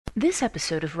This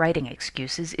episode of Writing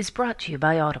Excuses is brought to you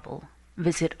by Audible.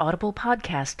 Visit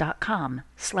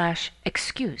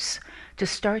audiblepodcast.com/excuse to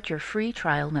start your free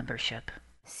trial membership.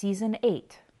 Season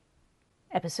 8,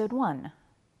 Episode 1.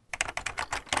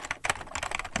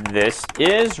 This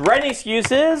is Writing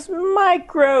Excuses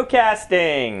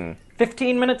Microcasting.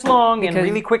 15 minutes long in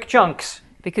really quick chunks.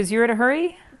 Because you're in a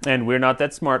hurry? And we're not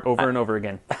that smart over and over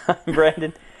again. I'm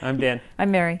Brandon. I'm Dan. I'm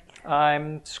Mary.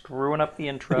 I'm screwing up the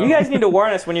intro. You guys need to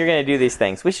warn us when you're going to do these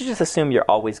things. We should just assume you're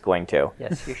always going to.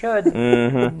 Yes, you should.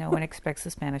 No one expects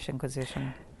the Spanish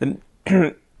Inquisition.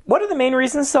 What are the main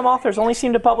reasons some authors only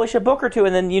seem to publish a book or two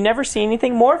and then you never see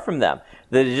anything more from them?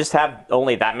 Do they just have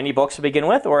only that many books to begin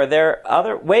with? Or are there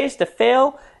other ways to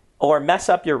fail or mess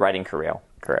up your writing career?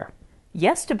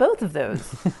 Yes to both of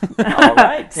those. All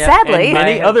right. Sadly. And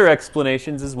many other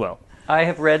explanations as well. I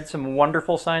have read some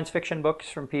wonderful science fiction books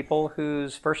from people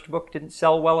whose first book didn't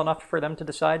sell well enough for them to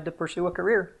decide to pursue a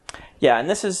career. Yeah, and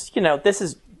this is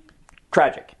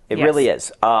tragic. It Yes. really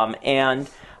is.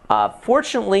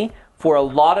 Fortunately, for a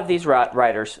lot of these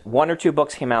writers, one or two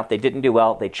books came out, they didn't do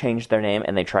well, they changed their name,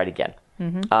 and they tried again.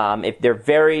 Mm-hmm. If they're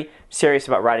very serious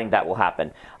about writing, that will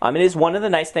happen. It is one of the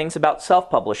nice things about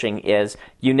self-publishing is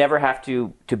you never have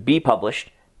to be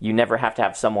published. You never have to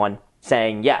have someone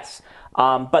saying yes.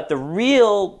 But the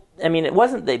real, it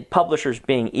wasn't the publishers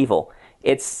being evil.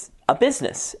 It's a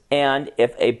business. And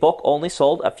if a book only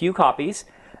sold a few copies,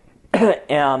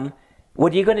 what are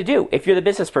you going to do? If you're the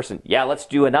business person, yeah, let's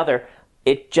do another.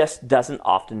 It just doesn't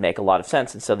often make a lot of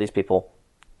sense. And so these people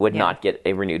would not get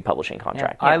a renewed publishing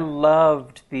contract. I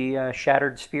loved the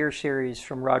Shattered Sphere series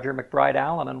from Roger McBride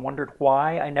Allen and wondered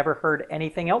why I never heard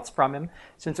anything else from him,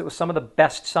 since it was some of the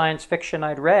best science fiction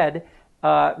I'd read.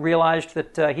 Realized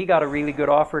that he got a really good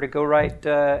offer to go write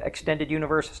extended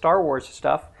universe Star Wars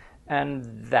stuff,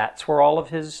 and that's where all of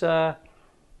his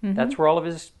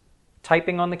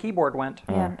typing on the keyboard went.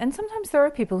 Yeah, and sometimes there are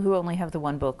people who only have the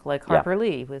one book, like Harper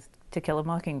Lee with To Kill a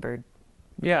Mockingbird.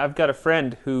 Yeah, I've got a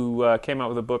friend who came out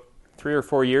with a book 3 or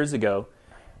 4 years ago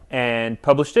and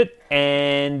published it,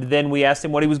 and then we asked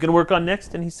him what he was going to work on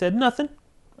next, and he said, nothing.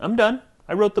 I'm done.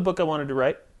 I wrote the book I wanted to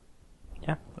write.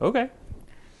 Yeah. Okay.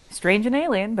 Strange and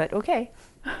alien, but okay.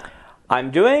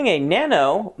 I'm doing a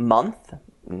Nano month,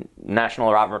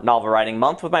 National Novel Writing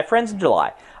Month, with my friends in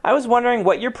July. I was wondering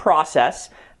what your process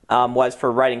was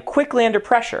for writing quickly under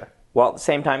pressure, while at the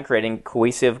same time creating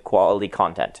cohesive, quality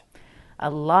content. A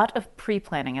lot of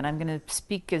pre-planning, and I'm going to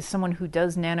speak as someone who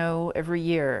does Nano every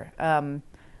year.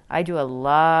 I do a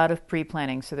lot of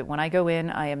pre-planning so that when I go in,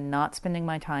 I am not spending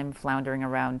my time floundering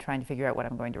around trying to figure out what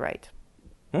I'm going to write.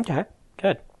 Okay,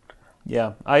 good.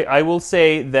 Yeah, I will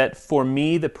say that for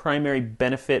me, the primary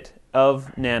benefit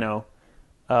of Nano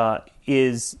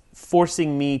is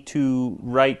forcing me to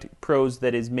write prose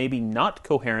that is maybe not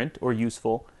coherent or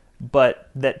useful, but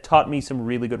that taught me some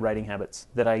really good writing habits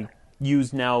that I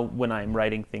use now when I'm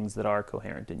writing things that are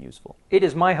coherent and useful. It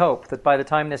is my hope that by the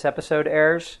time this episode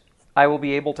airs, I will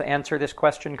be able to answer this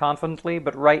question confidently,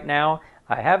 but right now,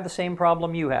 I have the same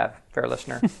problem you have, fair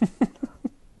listener.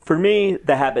 For me,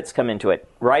 the habits come into it.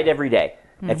 Write every day.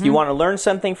 Mm-hmm. If you want to learn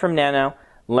something from Nano,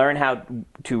 learn how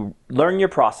to learn your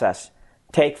process.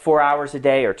 Take 4 hours a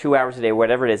day or 2 hours a day,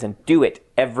 whatever it is, and do it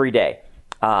every day.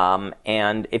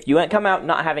 And if you come out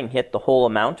not having hit the whole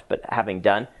amount, but having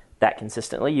done that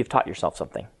consistently, you've taught yourself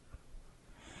something.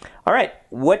 All right,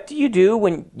 what do you do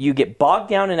when you get bogged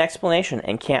down in explanation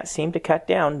and can't seem to cut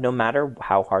down no matter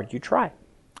how hard you try?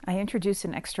 I introduce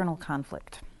an external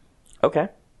conflict. Okay.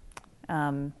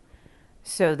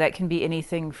 So that can be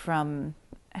anything from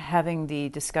having the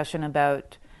discussion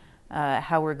about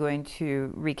how we're going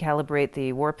to recalibrate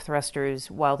the warp thrusters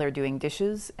while they're doing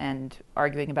dishes and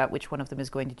arguing about which one of them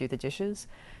is going to do the dishes,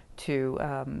 to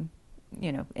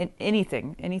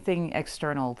anything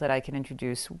external that I can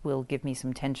introduce will give me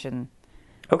some tension.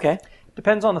 Okay.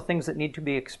 Depends on the things that need to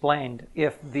be explained.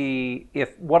 If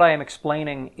what I am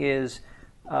explaining is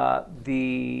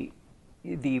the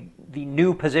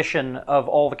new position of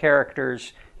all the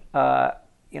characters,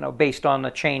 based on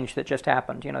the change that just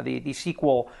happened, the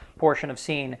sequel portion of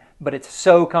scene, but it's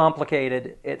so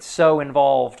complicated, it's so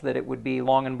involved that it would be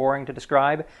long and boring to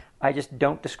describe. I just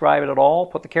don't describe it at all.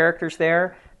 Put the characters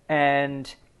there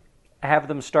and have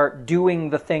them start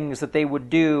doing the things that they would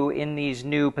do in these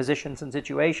new positions and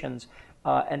situations,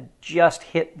 and just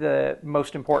hit the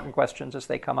most important questions as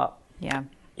they come up. Yeah.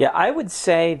 Yeah, I would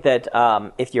say that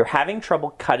if you're having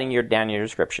trouble cutting down your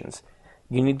descriptions,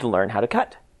 you need to learn how to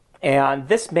cut. And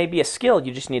this may be a skill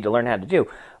you just need to learn how to do.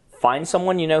 Find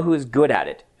someone you know who is good at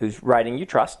it, whose writing you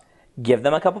trust. Give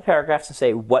them a couple paragraphs and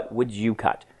say, what would you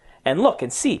cut? And look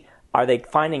and see, are they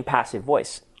finding passive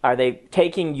voice? Are they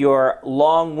taking your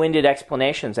long-winded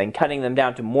explanations and cutting them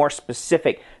down to more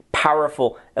specific,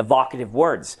 powerful, evocative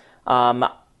words?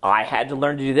 I had to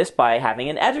learn to do this by having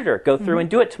an editor go through and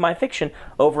do it to my fiction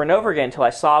over and over again until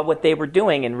I saw what they were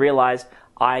doing and realized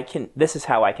this is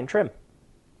how I can trim.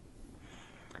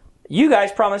 You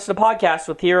guys promised a podcast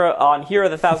with Hero of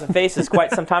the Thousand Faces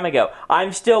quite some time ago.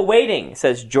 I'm still waiting,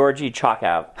 says Georgie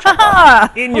Chalkow.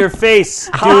 In your face,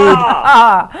 dude.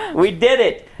 We did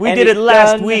it. We did it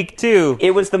last week, too.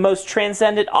 It was the most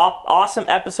transcendent, awesome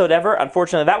episode ever.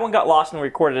 Unfortunately, that one got lost and we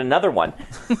recorded another one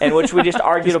in which we just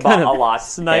argued about a lot.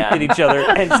 Sniped at each other.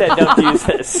 And said, don't use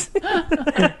this.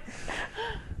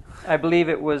 I believe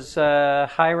it was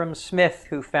Hiram Smith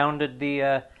who founded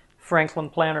the Franklin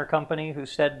Planner Company, who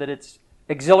said that it's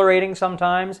exhilarating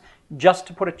sometimes just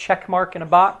to put a check mark in a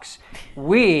box.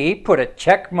 We put a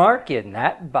check mark in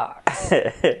that box.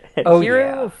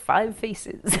 Hero of 5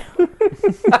 faces.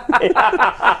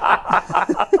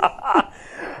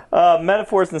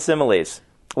 Metaphors and similes.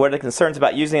 What are the concerns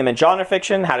about using them in genre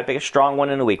fiction? How to pick a strong one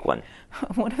and a weak one?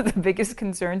 One of the biggest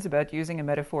concerns about using a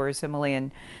metaphor or simile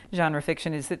in genre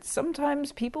fiction is that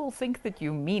sometimes people think that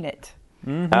you mean it.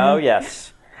 Mm-hmm. Oh,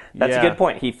 yes. That's a good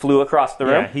point. He flew across the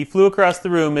room. Yeah, he flew across the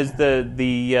room is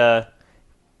the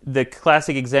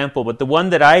classic example. But the one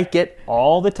that I get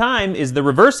all the time is the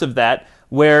reverse of that,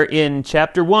 where in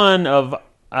chapter 1 of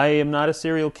I Am Not a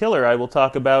Serial Killer, I will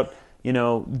talk about,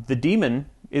 the demon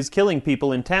is killing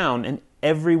people in town, and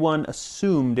everyone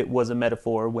assumed it was a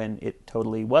metaphor when it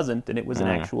totally wasn't, and it was an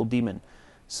actual demon.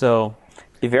 So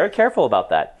be very careful about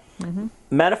that. Mm-hmm.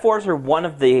 Metaphors are one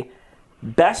of the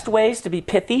best ways to be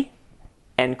pithy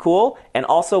and cool, and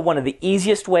also one of the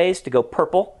easiest ways to go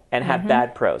purple and have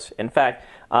bad prose. In fact,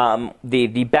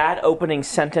 the bad opening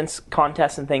sentence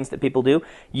contests and things that people do,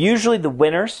 usually the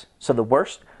winners, so the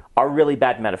worst, are really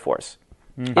bad metaphors.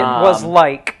 It was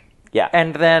like, yeah,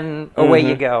 and then away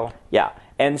you go. Yeah,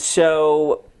 and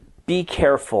so be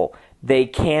careful. They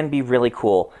can be really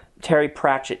cool. Terry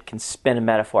Pratchett can spin a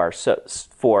metaphor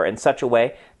in such a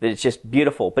way that it's just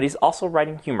beautiful, but he's also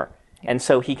writing humor. And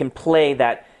so he can play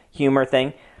that humor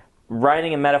thing,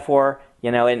 writing a metaphor,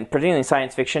 and particularly in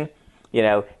science fiction,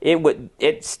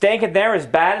 it stank there as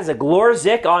bad as a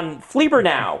Glorzik on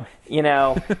Fliebernow,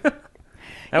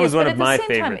 That was one of my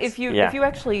favorites. favorites. If you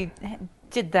actually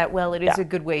did that well, it is a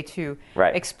good way to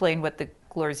explain what the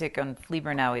Glorzik on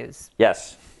Fliebernow is.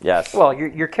 Yes. Well,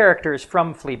 your character is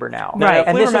from Fliebernow. No,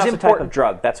 and this is a important. type of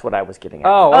drug. That's what I was getting at.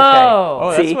 Oh, okay.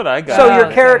 Oh, that's what I got. So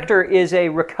your character is a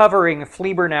recovering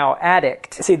Fliebernow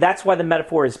addict. See, that's why the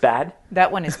metaphor is bad.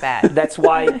 That one is bad. That's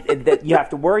why that you have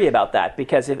to worry about that,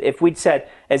 because if we'd said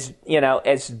as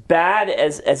bad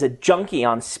as a junkie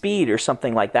on speed or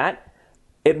something like that,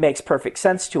 it makes perfect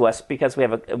sense to us because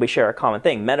we share a common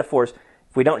thing. Metaphors,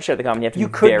 if we don't share the common, you have to be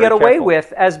very get away careful.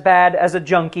 with as bad as a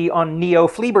junkie on Neo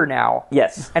Fliebernow.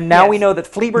 Yes. And now we know that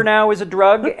Fliebernow is a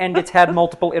drug and it's had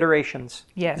multiple iterations.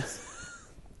 Yes.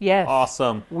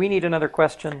 Awesome. We need another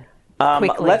question.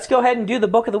 Quickly. Let's go ahead and do the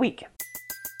book of the week.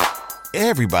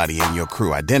 Everybody in your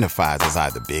crew identifies as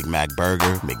either Big Mac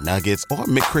Burger, McNuggets, or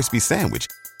McCrispy Sandwich.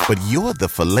 But you're the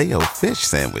Filet-O-Fish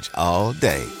Sandwich all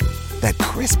day. That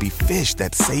crispy fish,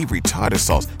 that savory tartar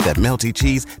sauce, that melty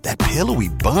cheese, that pillowy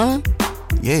bun.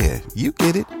 Yeah, you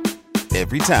get it.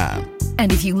 Every time.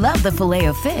 And if you love the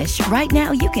Filet-O-Fish, right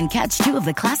now you can catch 2 of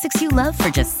the classics you love for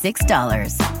just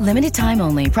 $6. Limited time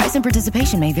only. Price and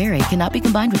participation may vary. Cannot be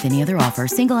combined with any other offer.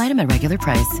 Single item at regular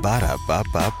price.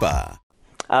 Ba-da-ba-ba-ba.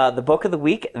 The book of the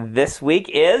week this week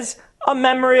is A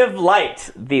Memory of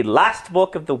Light, the last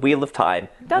book of the Wheel of Time.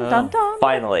 Dun, dun, dun.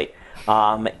 Finally.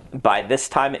 By this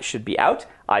time it should be out.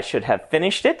 I should have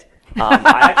finished it.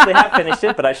 I actually have finished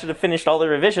it, but I should have finished all the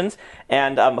revisions.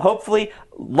 And hopefully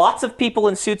lots of people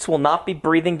in suits will not be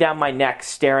breathing down my neck,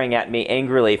 staring at me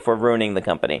angrily for ruining the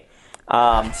company. So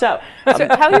how are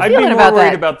you I'd be feeling more about worried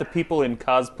that? about the people in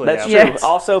cosplay. That's out true. there.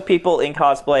 Also, people in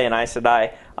cosplay and Aes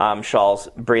Sedai shawls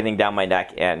breathing down my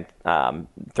neck and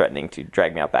threatening to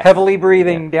drag me out back. Heavily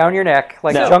breathing down your neck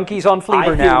like No. junkies on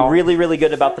Fliebernow. I feel really, really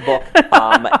good about the book.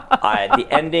 The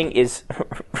ending is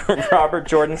Robert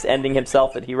Jordan's ending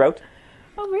himself that he wrote.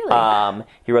 Oh, really?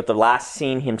 He wrote the last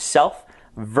scene himself,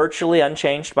 virtually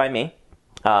unchanged by me.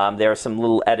 There are some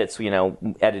little edits,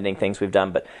 editing things we've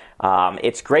done, but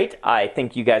it's great. I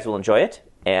think you guys will enjoy it,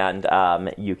 and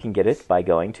you can get it by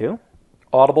going to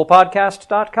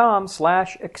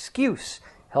audiblepodcast.com/excuse.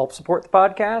 Help support the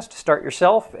podcast. Start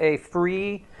yourself a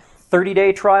free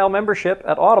 30-day trial membership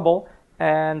at Audible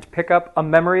and pick up A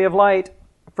Memory of Light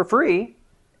for free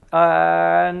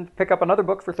and pick up another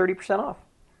book for 30% off.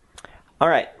 All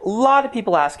right. A lot of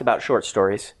people ask about short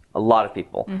stories. A lot of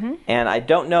people. And I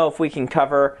don't know if we can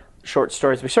cover short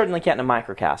stories. We certainly can't in a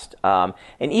microcast.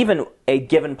 And even a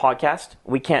given podcast,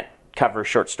 we can't cover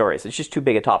short stories. It's just too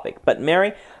big a topic. But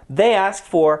Mary, they asked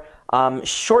for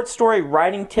short story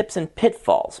writing tips and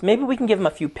pitfalls. Maybe we can give them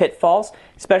a few pitfalls,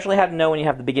 especially how to know when you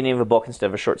have the beginning of a book instead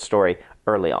of a short story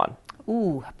early on.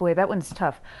 Ooh, boy, that one's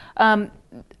tough. A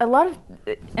lot of,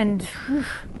 and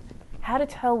how to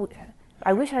tell.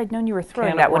 I wish I'd known you were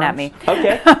throwing that one at me.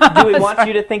 Okay. Do we want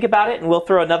you to think about it, and we'll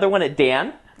throw another one at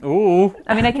Dan? Ooh.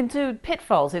 I mean, I can do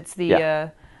pitfalls. It's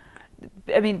the,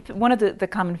 I mean, one of the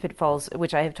common pitfalls,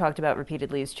 which I have talked about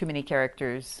repeatedly, is too many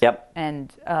characters. Yep.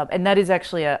 And that is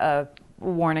actually a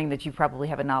warning that you probably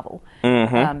have a novel,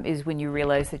 is when you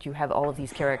realize that you have all of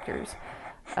these characters.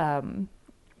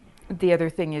 The other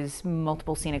thing is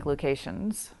multiple scenic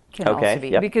locations can also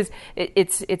be, because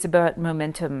it's about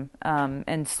momentum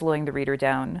and slowing the reader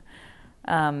down.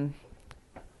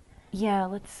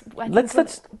 Let's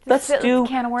do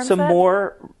some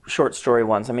more short story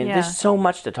ones. I mean, there's so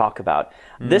much to talk about.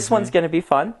 This one's going to be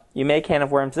fun. You may can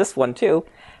of worms this one too.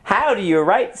 How do you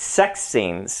write sex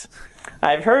scenes?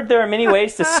 I've heard there are many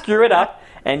ways to screw it up,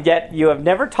 and yet you have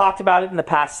never talked about it in the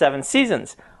past 7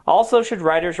 seasons. Also, should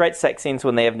writers write sex scenes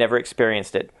when they have never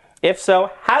experienced it? If so,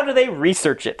 how do they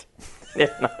research it? If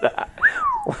not,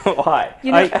 why?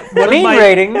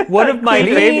 One of my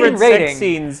favorite sex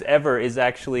scenes ever is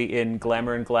actually in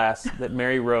Glamour and Glass that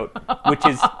Mary wrote, which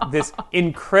is this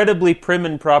incredibly prim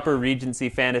and proper Regency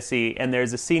fantasy, and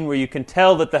there's a scene where you can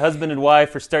tell that the husband and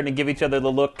wife are starting to give each other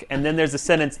the look, and then there's a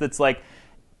sentence that's like,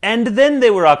 and then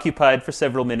they were occupied for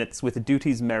several minutes with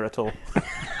duties marital.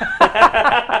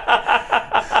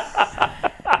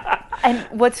 And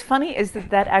what's funny is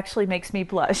that actually makes me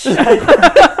blush.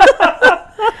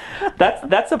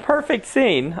 That's a perfect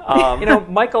scene.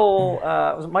 Michael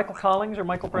was it Michael Collins or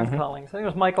Michael Brent Collins? I think it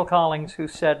was Michael Collins who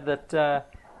said that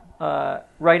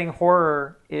writing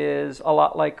horror is a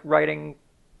lot like writing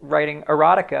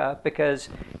erotica, because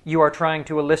you are trying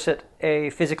to elicit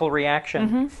a physical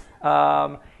reaction.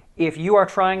 If you are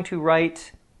trying to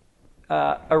write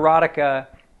erotica,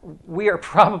 we are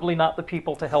probably not the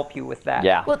people to help you with that.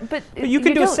 Yeah. Well, but you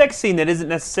can do a sex scene that isn't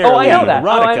necessarily I know that.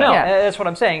 erotica. I know. Yeah. That's what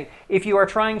I'm saying. If you are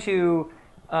trying to,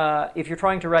 if you're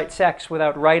trying to write sex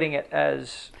without writing it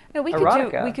as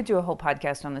erotica, we could do a whole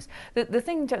podcast on this. The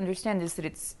thing to understand is that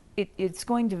it's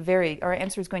going to vary. Our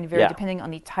answer is going to vary depending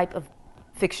on the type of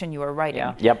fiction you are writing.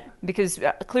 Yeah. Yep. Because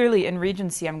clearly in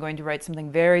Regency, I'm going to write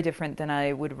something very different than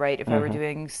I would write if I were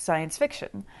doing science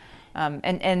fiction.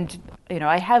 And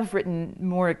I have written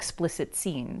more explicit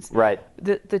scenes. Right.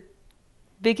 The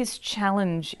biggest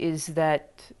challenge is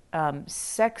that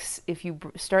sex, if you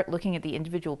start looking at the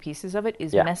individual pieces of it,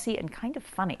 is messy and kind of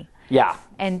funny. Yeah.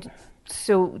 And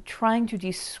so trying to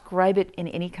describe it in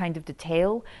any kind of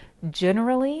detail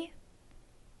generally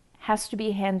has to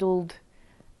be handled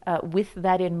with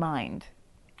that in mind.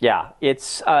 Yeah.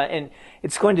 And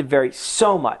it's going to vary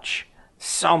so much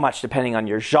depending on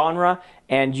your genre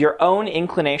and your own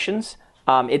inclinations.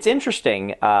 It's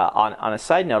interesting, on a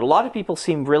side note, a lot of people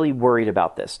seem really worried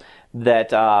about this,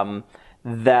 that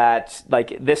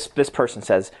like this person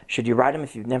says, should you write them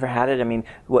if you've never had it? I mean,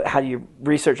 how do you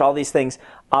research all these things?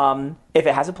 If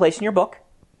it has a place in your book,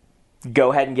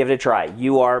 go ahead and give it a try.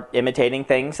 You are imitating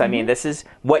things. I mean, this is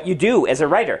what you do as a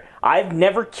writer. I've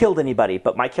never killed anybody,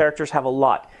 but my characters have a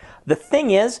lot. The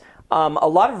thing is, a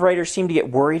lot of writers seem to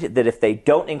get worried that if they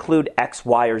don't include X,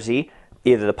 Y, or Z,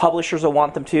 either the publishers will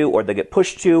want them to, or they get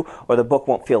pushed to, or the book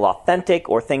won't feel authentic,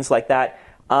 or things like that.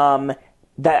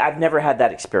 That I've never had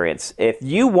that experience. If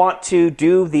you want to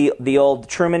do the old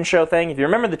Truman Show thing, if you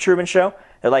remember the Truman Show,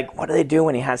 they're like, what do they do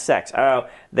when he has sex? Oh,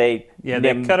 they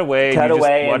cut away. Cut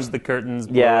away. Just watch the curtains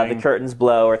blowing. Yeah, the curtains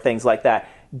blow, or things like that.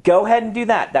 Go ahead and do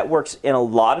that. That works in a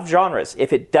lot of genres.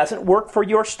 If it doesn't work for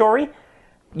your story,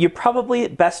 you're probably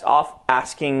best off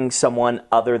asking someone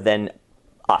other than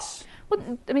us.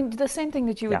 Well, I mean, the same thing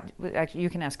that you would actually, you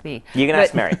can ask me. You can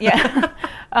ask Mary. Yeah.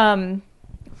 I'm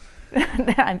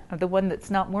the one that's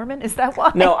not Mormon. Is that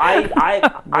why? No,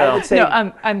 I would say. No,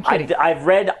 I'm kidding. I've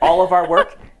read all of our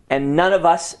work, and none of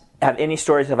us have any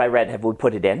stories have I read have we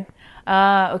put it in.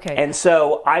 Okay. And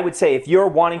so I would say if you're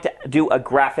wanting to do a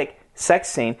graphic sex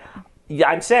scene,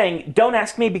 I'm saying don't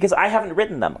ask me because I haven't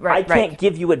written them. I can't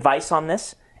give you advice on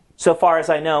this. So far as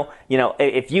I know,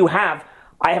 if you have,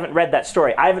 I haven't read that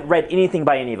story. I haven't read anything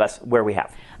by any of us where we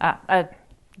have.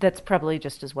 That's probably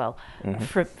just as well.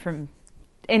 From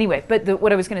anyway, but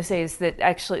what I was going to say is that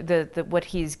actually what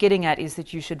he's getting at is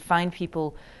that you should find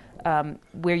people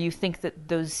where you think that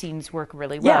those scenes work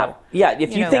really well. Yeah.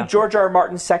 If you think George R. R.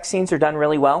 Martin's sex scenes are done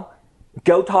really well,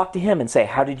 go talk to him and say,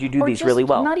 how did you do Or these just really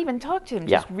well? not even talk to him.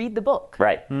 Yeah. Just read the book.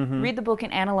 Right. Read the book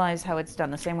and analyze how it's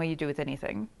done the same way you do with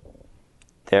anything.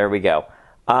 There we go.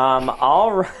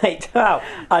 All right. Wow.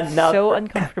 So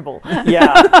uncomfortable.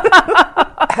 Yeah.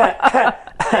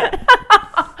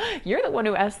 You're the one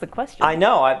who asked the question. I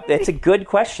know. It's a good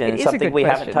question. It It's is a something good we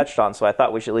haven't question. touched on, so I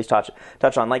thought we should at least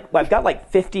touch on. Like, I've got like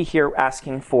 50 here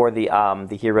asking for the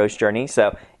hero's journey.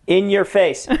 So in your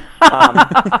face. All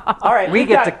right, We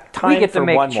get to for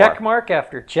make one check more. mark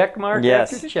after check mark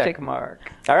Yes. after check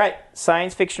mark. All right,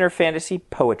 science fiction or fantasy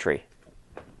poetry.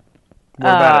 What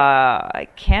about I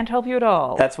can't help you at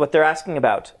all. That's what they're asking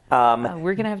about.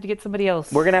 We're going to have to get somebody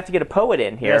else. We're gonna have to get a poet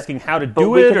in it? here. You're asking how to But do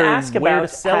we it can or ask where about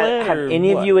to sell it? have or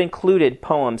any what? of you included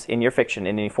poems in your fiction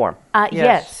in any form?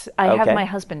 Yes, I have Okay. my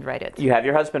husband write it. You have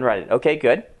your husband write it. Okay,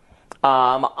 good.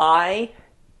 I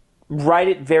write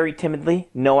it very timidly,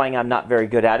 knowing I'm not very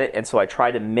good at it, and so I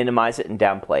try to minimize it and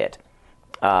downplay it.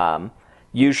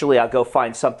 Usually I'll go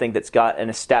find something that's got an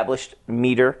established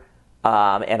meter,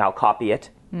 and I'll copy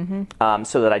it.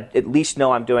 So that I at least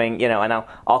know I'm doing, and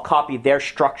I'll copy their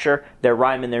structure, their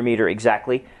rhyme, and their meter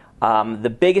exactly.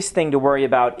 The biggest thing to worry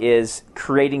about is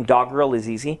creating doggerel is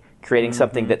easy. Creating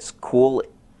something that's cool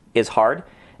is hard.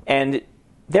 And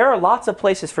there are lots of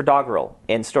places for doggerel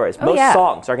in stories. Most yeah.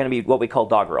 songs are going to be what we call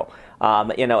doggerel.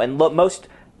 And most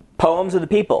poems of the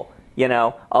people,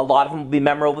 a lot of them will be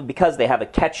memorable because they have a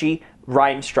catchy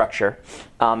rhyme structure,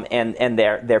 and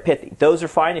they're pithy. Those are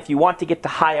fine. If you want to get to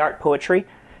high art poetry,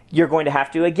 you're going to have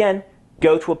to, again,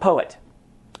 go to a poet.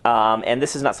 And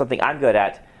this is not something I'm good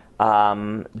at.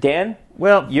 Dan,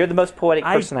 Well, you're the most poetic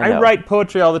person I know. I write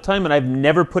poetry all the time, and I've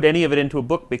never put any of it into a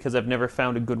book because I've never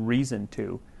found a good reason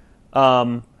to.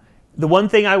 The one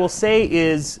thing I will say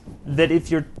is that if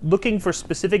you're looking for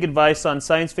specific advice on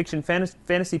science fiction,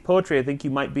 fantasy poetry, I think you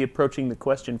might be approaching the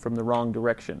question from the wrong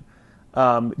direction.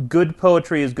 Good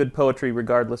poetry is good poetry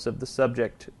regardless of the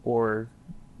subject or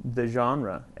the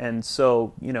genre. And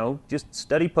so, just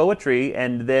study poetry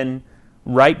and then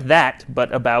write that,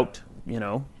 but about,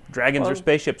 dragons or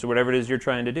spaceships or whatever it is you're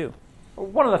trying to do.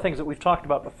 One of the things that we've talked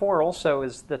about before also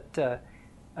is that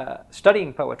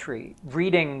studying poetry,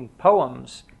 reading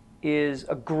poems, is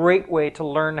a great way to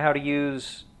learn how to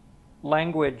use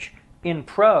language in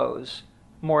prose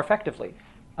more effectively.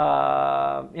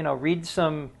 Read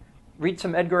some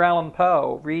Edgar Allan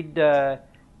Poe. Read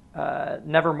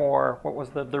Nevermore. What was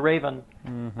the Raven?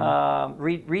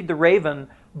 Read the Raven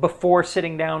before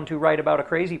sitting down to write about a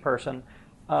crazy person,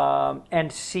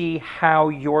 and see how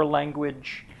your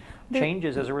language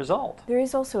changes as a result. There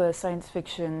is also a science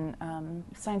fiction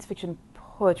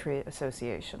poetry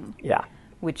association. Yeah.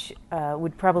 Which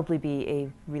would probably be a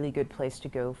really good place to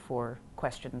go for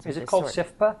questions. Is of it this called sort.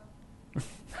 SIFPA?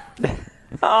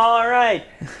 All right.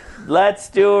 Let's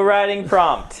do a writing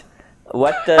prompt.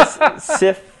 What does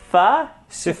SIFPA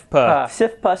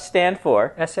stand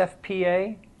for?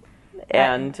 SFPA?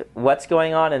 And what's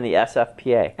going on in the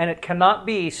SFPA? And it cannot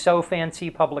be so fancy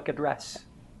public address.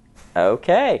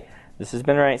 Okay. This has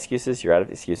been Writing Excuses. You're out of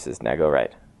excuses. Now go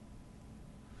write.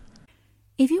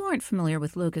 If you aren't familiar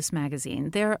with Locus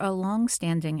Magazine, they're a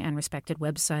long-standing and respected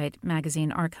website,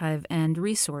 magazine archive, and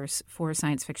resource for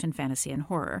science fiction, fantasy, and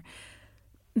horror.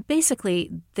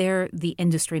 Basically, they're the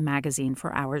industry magazine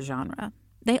for our genre.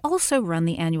 They also run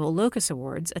the annual Locus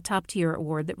Awards, a top-tier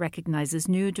award that recognizes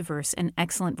new, diverse, and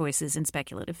excellent voices in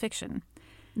speculative fiction.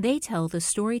 They tell the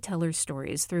storyteller's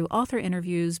stories through author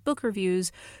interviews, book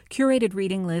reviews, curated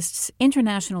reading lists,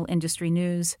 international industry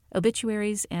news,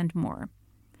 obituaries, and more.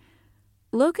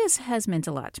 Locus has meant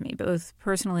a lot to me, both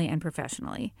personally and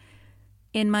professionally.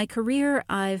 In my career,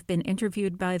 I've been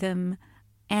interviewed by them,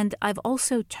 and I've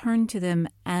also turned to them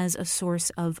as a source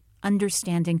of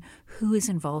understanding who is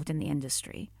involved in the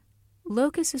industry.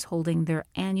 Locus is holding their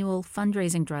annual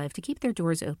fundraising drive to keep their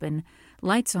doors open,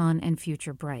 lights on, and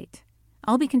future bright.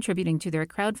 I'll be contributing to their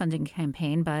crowdfunding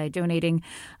campaign by donating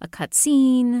a cut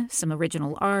scene, some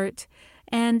original art,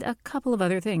 and a couple of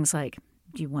other things like,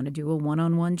 do you want to do a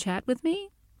one-on-one chat with me?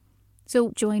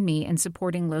 So join me in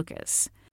supporting Locus.